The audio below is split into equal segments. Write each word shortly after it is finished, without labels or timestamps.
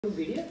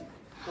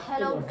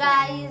Hello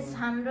guys,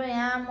 हाम्रो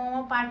यहाँ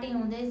momo party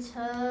हुँदैछ।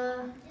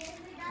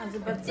 आज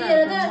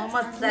बच्चाहरुको मोमो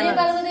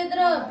नेपालको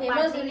त्यत्रो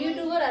फेमस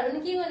युट्युबरहरु नि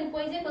के गर्ने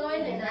पैसा कमाइ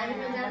छैन। हामी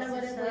पनि जान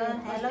पर्यो।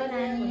 हेलो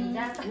नानी,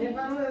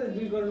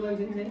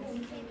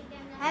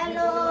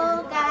 हेलो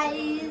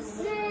गाइस,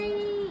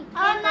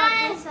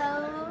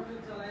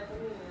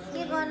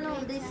 के गर्नु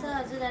हुँदैछ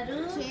हजुरहरु?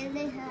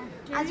 खेल्दैछ।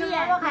 आज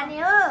मोमो खाने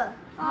हो?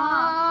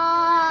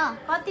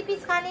 कति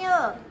पिस खाने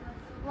हो?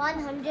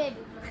 100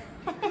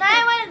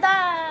 नहीं, मैं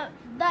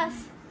 10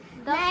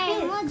 नहीं,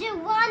 मुझे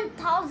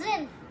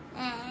 1000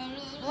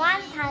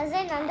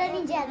 अंदर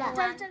नहीं ज्यादा।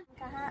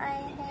 कहाँ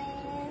आए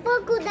हैं?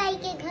 पप्पू दाई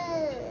के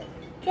घर।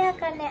 क्या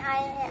करने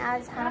आए हैं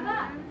आज हम?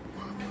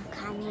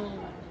 खाने।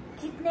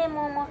 कितने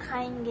मोमो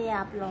खाएंगे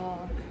आप लोग?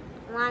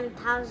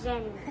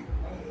 1000।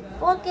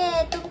 ओके,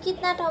 तुम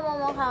कितना ठो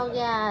मोमो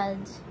खाओगे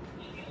आज?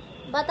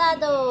 बता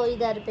दो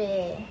इधर pay.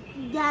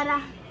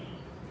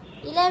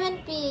 11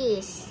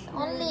 piece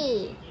only.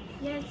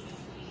 Yes.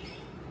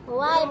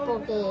 Why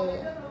पोके?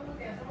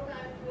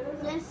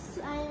 Yes,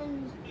 I am.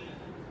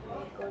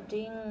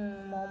 Coating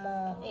momo,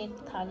 एक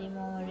थाली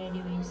मोमो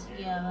रेडी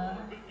भइसक्यो अब।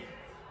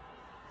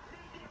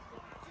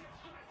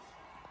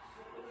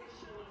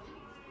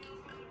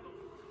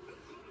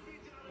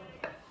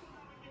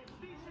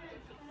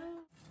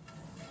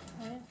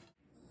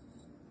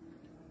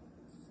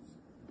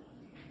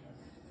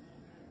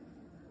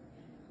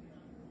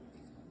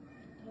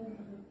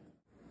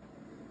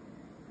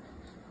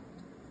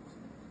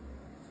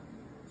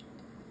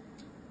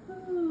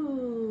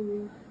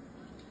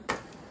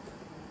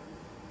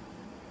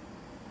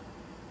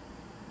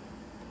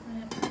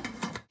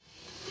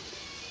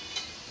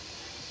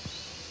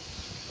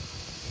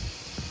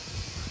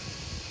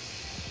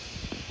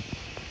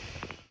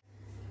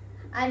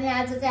 अनि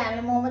आज चाहिँ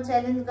हामी मोमो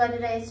च्यालेन्ज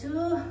गरिरहेछु।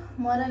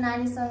 म र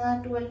नानीसँग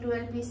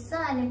 12 पिस छ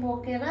अनि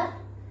पोकेर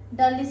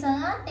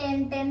डल्लीसँग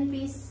 10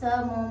 पिस छ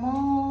मोमो।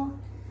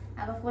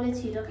 अब कसले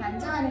छिटो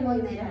खान्छ अनि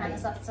कसले धेरै खान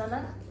सक्छ ल।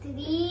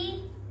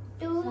 3,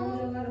 2,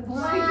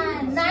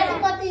 1। नानी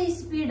कति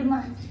स्पिडमा?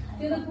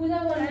 त्यो त पूजा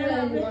गर्ने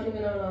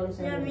बेला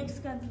अनुसार। या मिक्स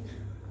कर दो।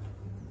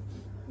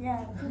 या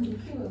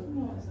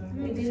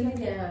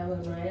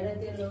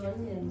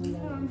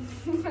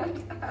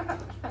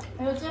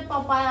यो चाहिँ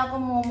पपायाको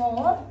मोमो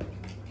हो,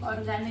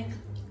 अर्ग्यानिक।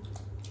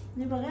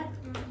 नि बगा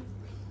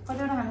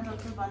कतिवटा खान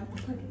सक्छु भन्।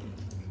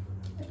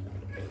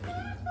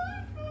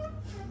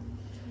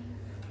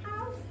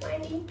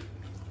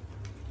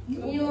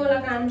 यो वाला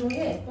काम हो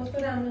के कस्तो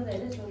राम्रो छ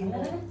हैन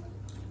सुन्नु।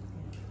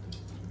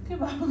 के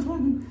भयो?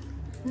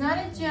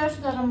 नानी चियर्स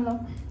गरौँ ल।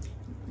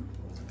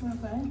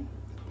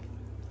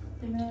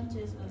 तिमीले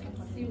चियर्स गर्नु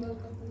पर्छ।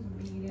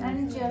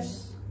 नानी चियर्स।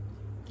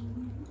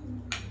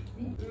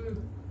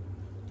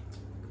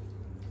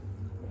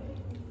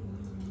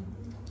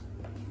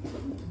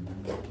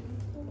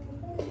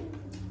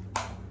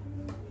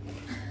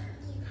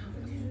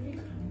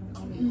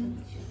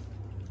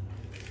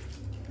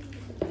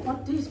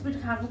 कति स्पिड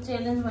खाएको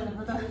च्यालेन्ज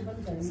भनेको त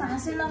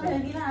सासै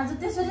नभएकिन आज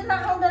त्यसरी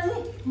नखाऊ डल्ली।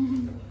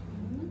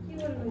 के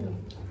गर्नु?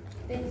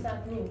 त्यही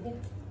साथै हो के?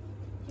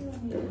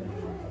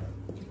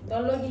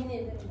 डल्लो किने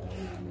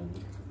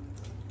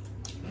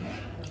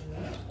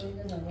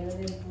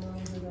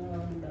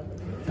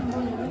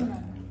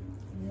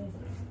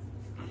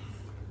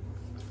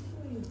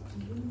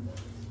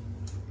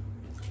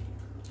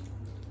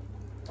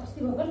अस्ति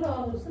भर्खर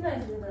लगाएको जस्तो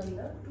लाग्यो नानी त।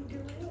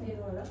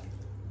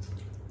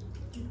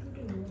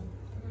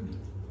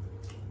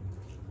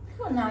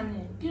 नानी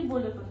के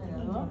बोलेको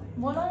छैन हो?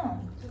 बोल न।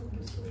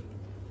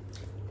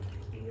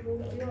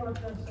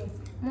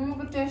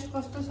 मोमोको टेस्ट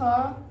कस्तो छ?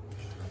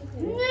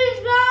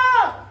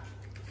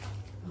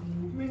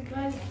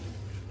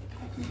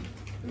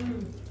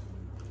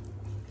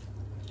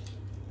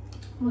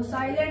 म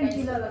साइलेन्ट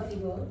किलर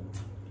लतीको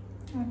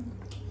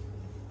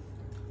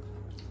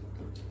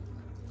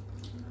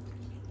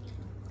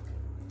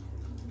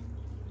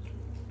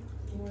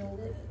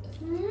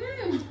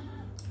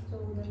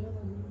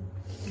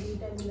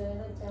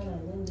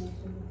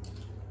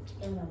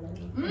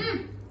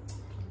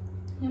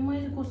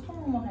मैले कसको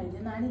मोमो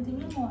खाइदिएँ? नानी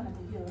तिमीले मोमो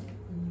खाँदै के हो?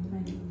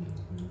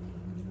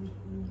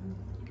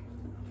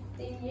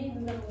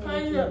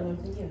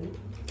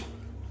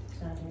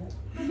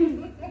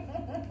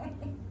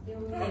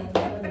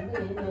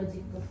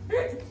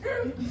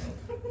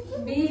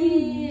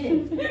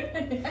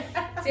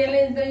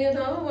 च्यालेन्ज त यो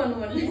ठाउँमा भन्नु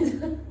पर्ने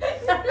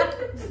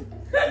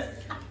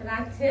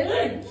राख्छ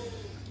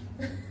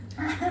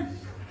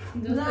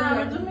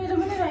मेरो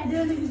पनि खाइदियो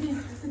अलिकति।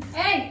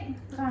 ए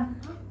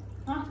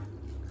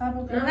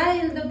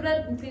नखायो त पुरा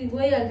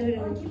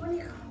गइहाल्छ।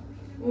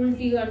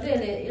 उल्टी गर्छ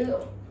यसले,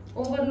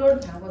 ओभरलोड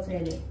खाएको छ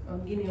यसले।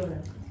 अघि नै एउटा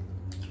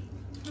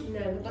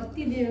यिनीहरू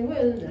कति दिनको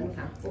भयो झन्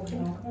खाएको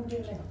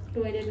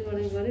टोइलेट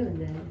गरे गरे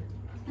हुन्छ।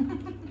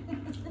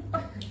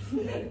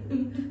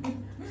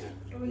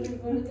 टोइलेट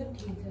गरे त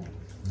ठिक छ,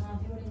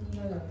 माथिबाट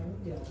निकाल्दा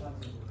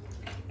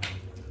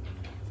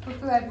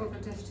कस्तो लाग्यो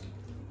टेस्ट?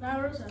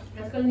 राम्रो छ।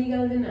 आजकल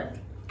निकाल्दैन।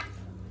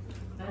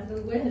 आजकल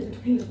गइहाल्छ।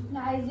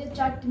 गाइस यो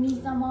चटनी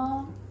सम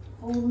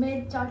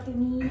होममेड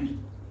चटनी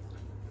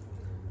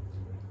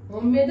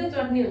होममेड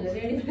चटनी हुन्छ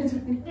रेडीमेड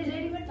चटनी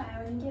रेडीमेड खायो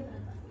भने के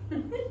खान्छ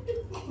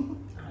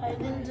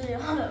खाइदिन्छु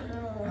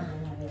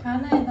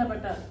खाना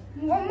यताबाट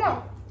मोमो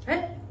है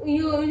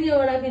उयो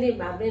एउटा फेरि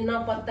भाब्रे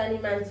नपत्ता नि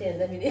मान्छे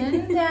हेर्दा फेरि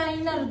त्यहाँ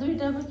यिनीहरू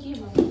दुईटामा के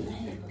भन्नु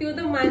त्यो त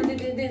मान्छे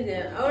त्यस्तै छ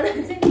एउटा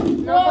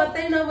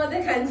चाहिँ नपत्तै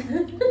खान्छ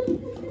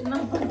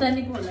नपत्ता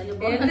नि खोला यो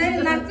हेर्दै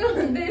लाग्छ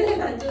भन्दै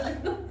खान्छ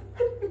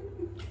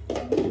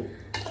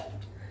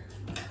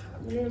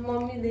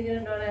मम्मी देखेर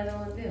डराएर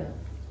मात्रै हो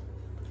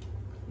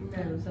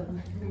यिनीहरू सबै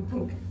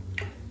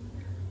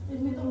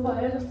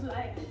भयो जस्तो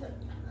लाग्यो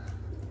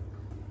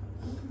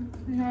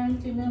नानी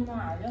तिमी म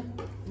हाल्यो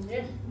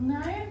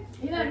नाइ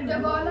यिनीहरू त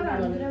गलर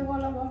हालेर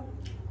गलर भयो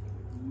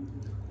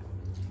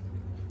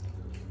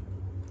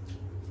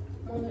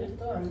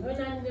यस्तो हाम्रो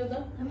नानीले त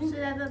हमसे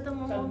ज्यादा तो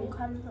मोमो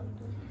खान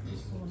सकते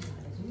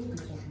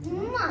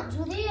मम्मा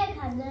छुरी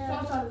खान्छ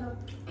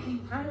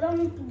हाल्दम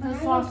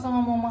सससँग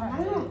मोमो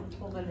हाल्छ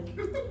कोकले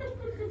ठिकै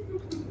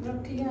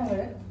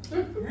भयो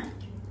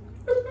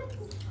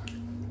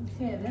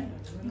के अरे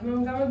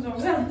गाउँ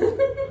जाउँछ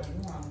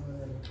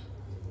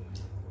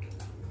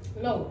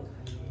लौ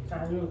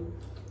खानु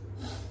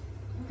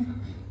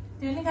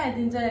त्यो नि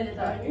खाइदिन्छ अहिले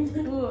त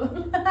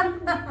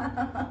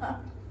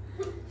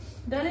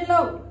डली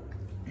लौ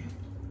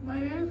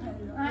मैले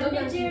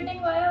खाइदिनु चिटिङ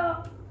भयो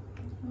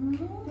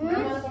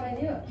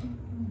बनाइदियो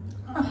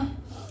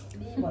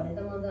भने त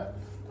म त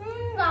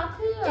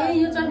ए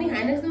यो चटनी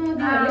खाएन जस्तो म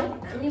दियो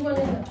हामी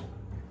बनाउँछ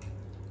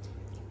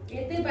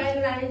यतै बाहिर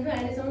राखेको छु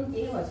अहिलेसम्म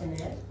केही भएको छैन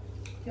यार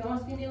त्यो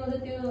अस्ति नै त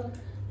त्यो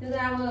त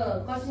अब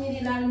कश्मिरी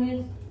लाल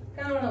मिर्च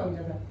कहाँबाट हुन्छ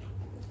त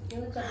त्यो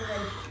चटनी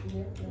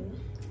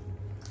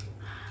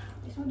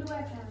यसमा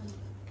दुई खानु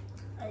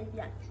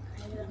आइया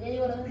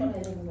यहीबाट पनि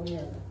पठाइदिएको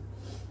बनिहाल्छ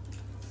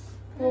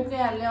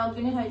पोकेहरूले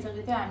अघि नै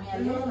खाइसकेको थियो हामी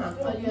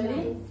अलिअलि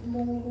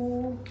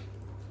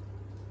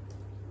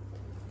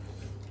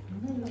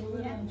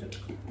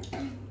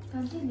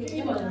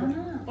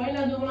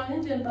पहिला जो लाग्यो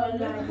नि त्यो तल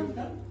लागेको त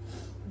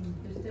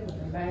त्यस्तै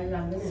भयो बाहिर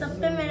लाग्दैन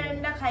सबै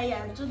मेरेन्डा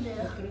खाइहाल्छु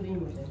धेरै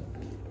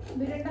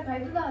मेरेन्डा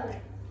खाइदिनु त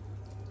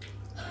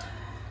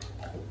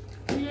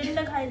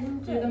मेरेन्डा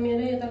खाइदिन्छु त्यो त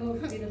मेरो यताको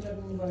पिरो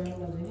चटनी बनाउनु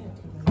पर्दैन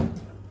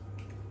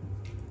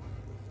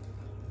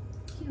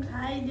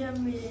खाइदियो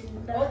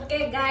मेरेन्डा ओके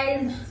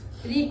गाइस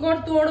रिकर्ड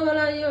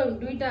तोडवाला यो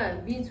दुईटा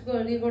बीचको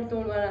रिकर्ड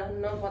तोडवाला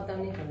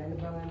नपत्ताउने खाँदैन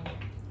भगवान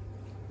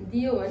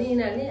दियो भने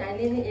यिनीहरूले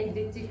अहिले नै एक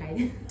डेक्ची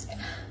खाइदियो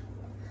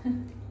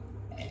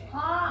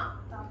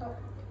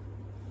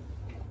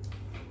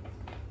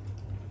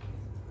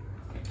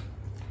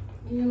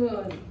यो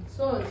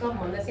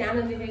सबभन्दा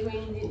सानो देखेको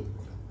इन्जिन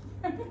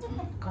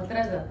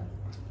खतरा छ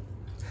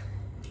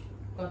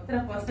खतरा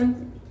पसन्द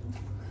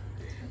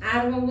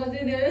आर्मको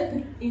चाहिँ त्यो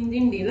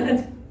इन्जिन ढिलो छ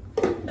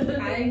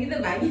आयो कि त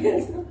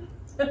भागिहाल्छ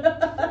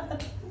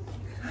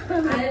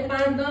आयो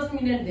 5-10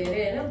 मिनट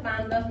धेरै होइन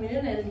 5-10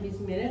 मिनट अनि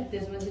 20 मिनट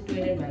त्यसपछि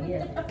टोइलेट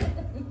भागिहाल्छ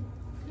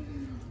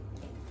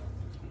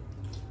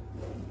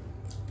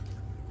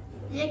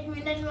 1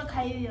 मिनेटमा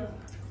खाइदियो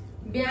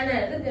बिहान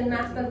हेर त त्यो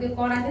नास्ता त्यो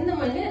कराएको थिएँ नि त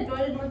मैले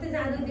टोइलेट मात्रै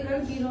जाँदा त्यो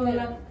कारण पिरो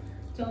बेला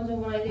चौचो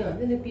बनाइदियो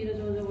भने त्यो पिरो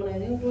चौचो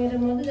बनाइदियो टोइलेट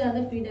मात्रै जाँदा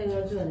पिटा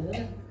गर्छु भनेर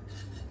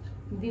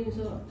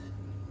दिउँसो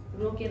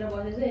रोकेर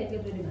बसेछ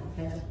एकैचोटि भात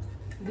खाएर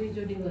 2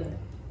 चोटि गयो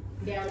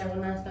बिहानको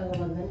नास्ताको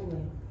भन्दा नि गयो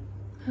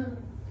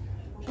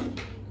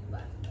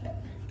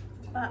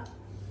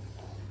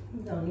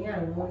धनिया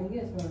हाल्नु पर्ने कि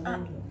यसमा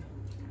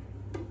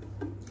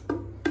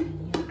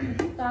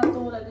तातो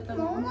लागि त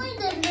मोमो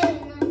देख्दैन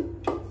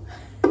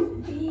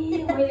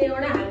मैले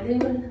एउटा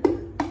हालिदिनु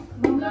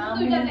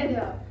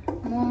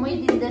मोमै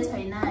दिँदै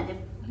छैन अहिले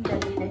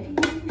डल्लीलाई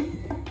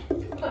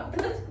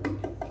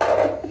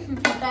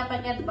छोटा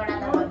प्याकेट बडा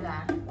त बगा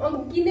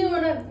किने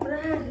एउटा पुरा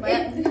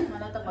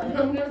मलाई त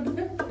भयो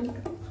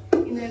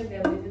यिनीहरू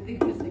ल्याउने जति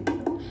खुसी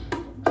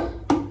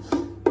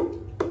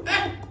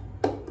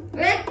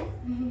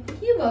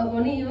के भएको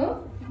नि यो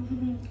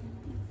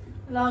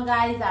ल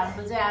गाइज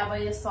हाम्रो चाहिँ अब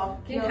यो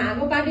सक्यो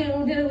खाएको पाकेर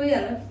उठेर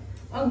गइहाल्यो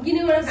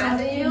अघिनेबाट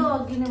खाँदै यो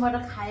अघिनेबाट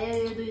खायो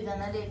यो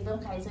दुईजनाले एकदम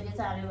खाइसकेछ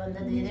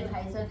हामीभन्दा धेरै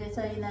खाइसकेछ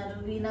यिनीहरू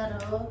विनर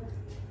हो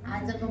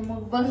आजको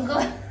मुकबङको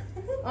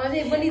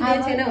अझै पनि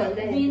दिएछैन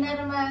भन्दै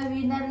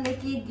विनरले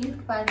के गिफ्ट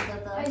पान्छ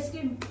त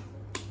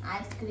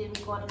आइसक्रिम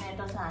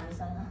कोर्नेटो छ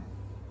हामीसँग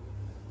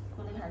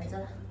कसले खान्छ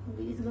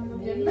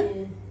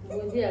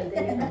बुझिहाल्छ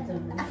नि खान्छ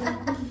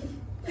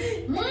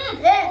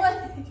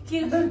के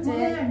गर्छ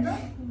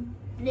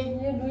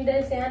यो दुईटा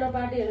सानो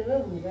पार्टीहरू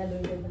भुगा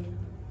दुईटा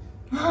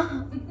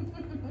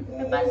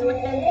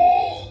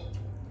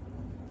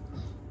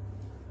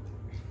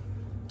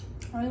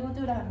अरू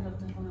कतिवटा खानु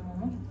सक्छ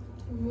मोमो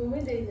मोमै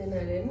दुईजना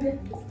अरे नि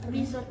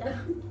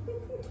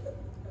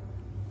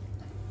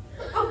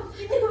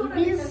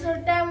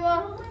 20वटा म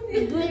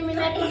 2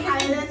 मिनेटमा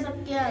खाएर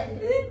सकियो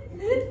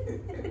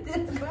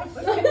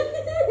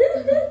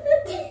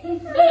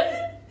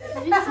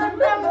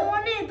 20वटा मोमो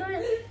नि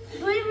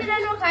 2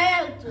 मिनेटमा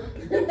खाइहाल्छु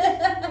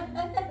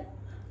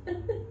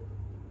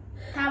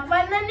थाहा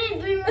पाएन नि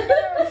 2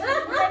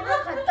 मिनेटमा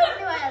खत्तम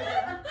नि भइहाल्छ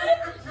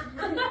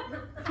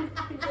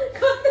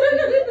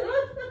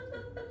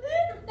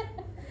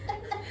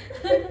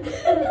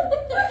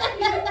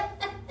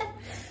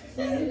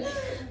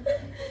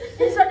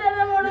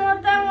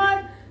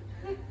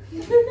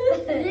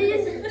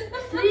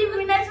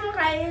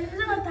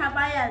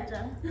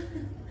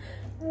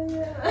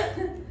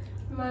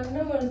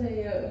मार्नु पर्छ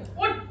यो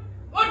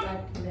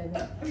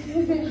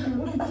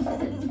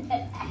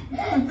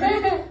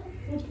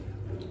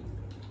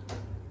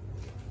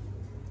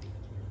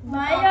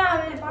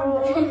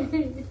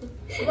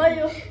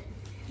गयो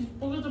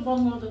पुग्यो त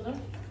बन्द गर्दा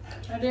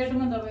त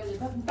रेडमा दबाई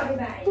दिन्छ बाई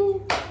बाई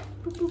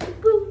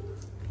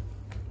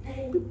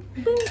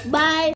बाई